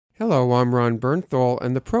Hello, I'm Ron Bernthal,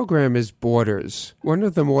 and the program is Borders. One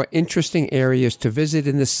of the more interesting areas to visit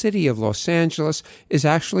in the city of Los Angeles is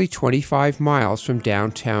actually 25 miles from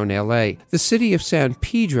downtown LA. The city of San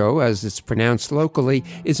Pedro, as it's pronounced locally,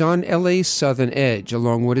 is on LA's southern edge,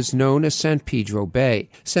 along what is known as San Pedro Bay.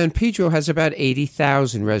 San Pedro has about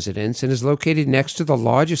 80,000 residents and is located next to the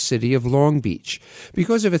largest city of Long Beach.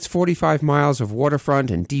 Because of its 45 miles of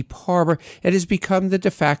waterfront and deep harbor, it has become the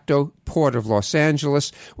de facto port of Los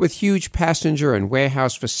Angeles, with huge passenger and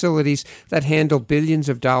warehouse facilities that handle billions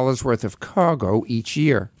of dollars worth of cargo each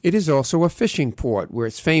year. It is also a fishing port, where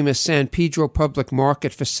its famous San Pedro Public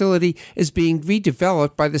Market facility is being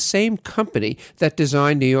redeveloped by the same company that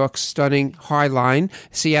designed New York's stunning High Line,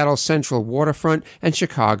 Seattle's Central Waterfront, and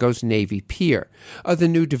Chicago's Navy Pier. Other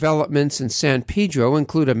new developments in San Pedro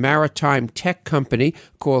include a maritime tech company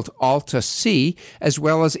called Alta Sea, as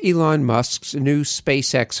well as Elon Musk's new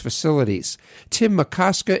SpaceX facilities. Tim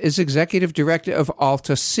McCosker is executive director of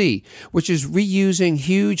Alta Sea, which is reusing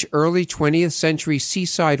huge early 20th century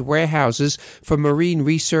seaside warehouses for marine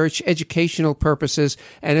research, educational purposes,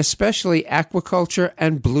 and especially aquaculture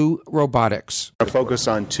and blue robotics. Our focus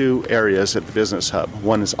on two areas at the business hub.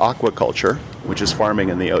 One is aquaculture, which is farming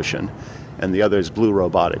in the ocean, and the other is blue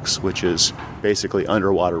robotics, which is basically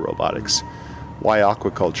underwater robotics. Why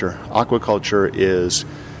aquaculture? Aquaculture is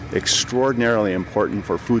extraordinarily important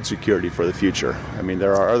for food security for the future. I mean,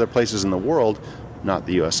 there are other places in the world, not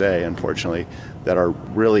the USA, unfortunately, that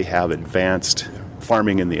really have advanced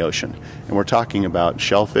farming in the ocean. And we're talking about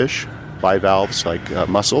shellfish, bivalves like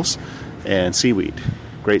mussels, and seaweed.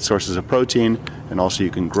 Great sources of protein, and also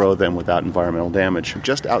you can grow them without environmental damage.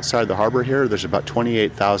 Just outside the harbor here, there's about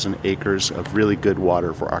 28,000 acres of really good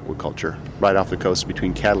water for aquaculture, right off the coast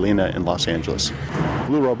between Catalina and Los Angeles.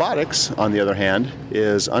 Blue robotics, on the other hand,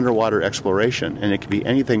 is underwater exploration, and it can be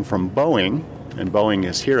anything from Boeing, and Boeing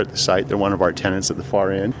is here at the site. They're one of our tenants at the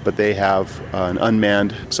far end, but they have an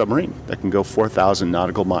unmanned submarine that can go 4,000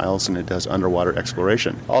 nautical miles, and it does underwater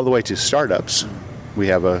exploration, all the way to startups. We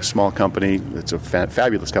have a small company, it's a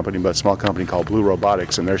fabulous company, but a small company called Blue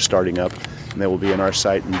Robotics, and they're starting up, and they will be in our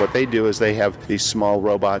site. And what they do is they have these small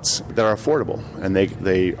robots that are affordable, and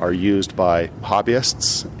they are used by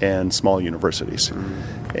hobbyists and small universities,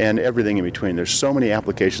 and everything in between. There's so many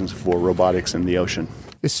applications for robotics in the ocean.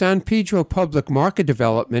 The San Pedro Public Market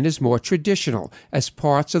development is more traditional, as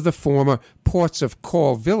parts of the former Ports of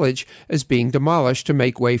Call Village is being demolished to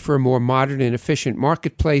make way for a more modern and efficient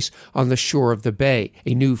marketplace on the shore of the bay.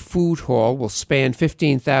 A new food hall will span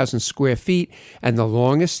 15,000 square feet, and the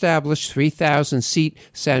long-established 3,000-seat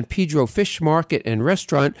San Pedro Fish Market and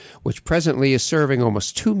Restaurant, which presently is serving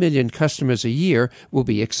almost 2 million customers a year, will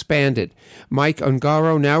be expanded. Mike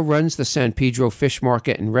Ungaro now runs the San Pedro Fish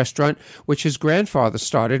Market and Restaurant, which his grandfather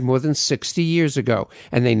started more than 60 years ago,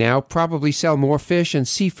 and they now probably sell more fish and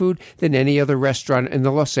seafood than any other restaurant in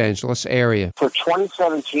the Los Angeles area. For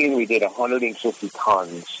 2017, we did 150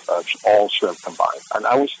 tons of all shrimp combined. And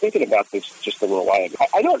I was thinking about this just a little while ago.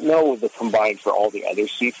 I don't know the combined for all the other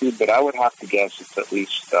seafood, but I would have to guess it's at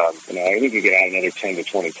least, I think you get out another 10 to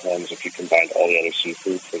 20 tons if you combined all the other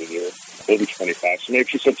seafood for the year. Maybe 25. So maybe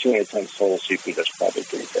if you said 200 tons total seafood, that's probably a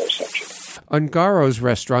pretty fair assumption. Ungaro's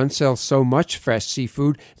restaurant sells so much fresh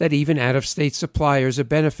seafood that even out-of-state suppliers are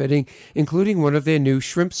benefiting, including one of their new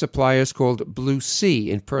shrimp suppliers called Blue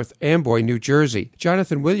Sea in Perth Amboy, New Jersey.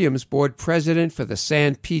 Jonathan Williams, board president for the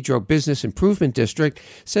San Pedro Business Improvement District,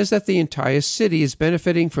 says that the entire city is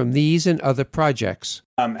benefiting from these and other projects.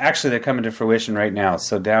 Actually, they're coming to fruition right now.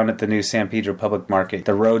 So down at the new San Pedro Public Market,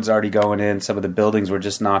 the road's already going in. Some of the buildings were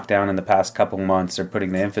just knocked down in the past couple months. They're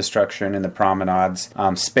putting the infrastructure in the promenades.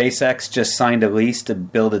 SpaceX just signed a lease to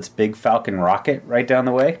build its big Falcon rocket right down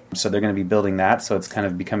the way. So they're going to be building that. So it's kind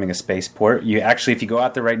of becoming a spaceport. If you go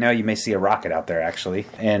out there right now, you may see a rocket out there, actually.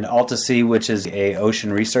 And Alta Sea, which is a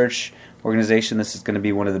ocean research organization. This is going to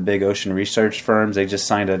be one of the big ocean research firms. They just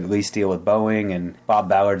signed a lease deal with Boeing and Bob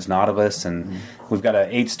Ballard's Nautilus, and we've got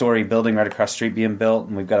an 8-story building right across the street being built,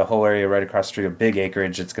 and we've got a whole area right across the street of big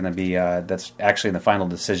acreage. It's going to be that's actually in the final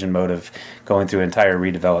decision mode of going through entire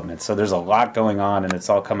redevelopment. So there's a lot going on, and it's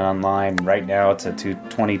all coming online right now to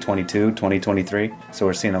 2022, 2023. So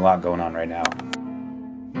we're seeing a lot going on right now.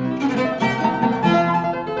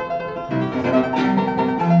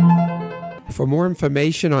 For more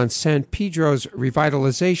information on San Pedro's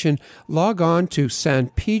revitalization, log on to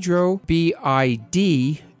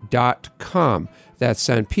sanpedrobid.com. That's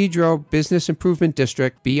San Pedro Business Improvement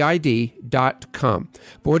District, BID.com.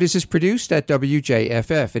 Borders is produced at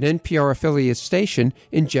WJFF, an NPR affiliate station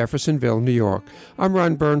in Jeffersonville, New York. I'm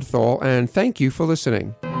Ron Bernthal, and thank you for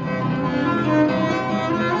listening.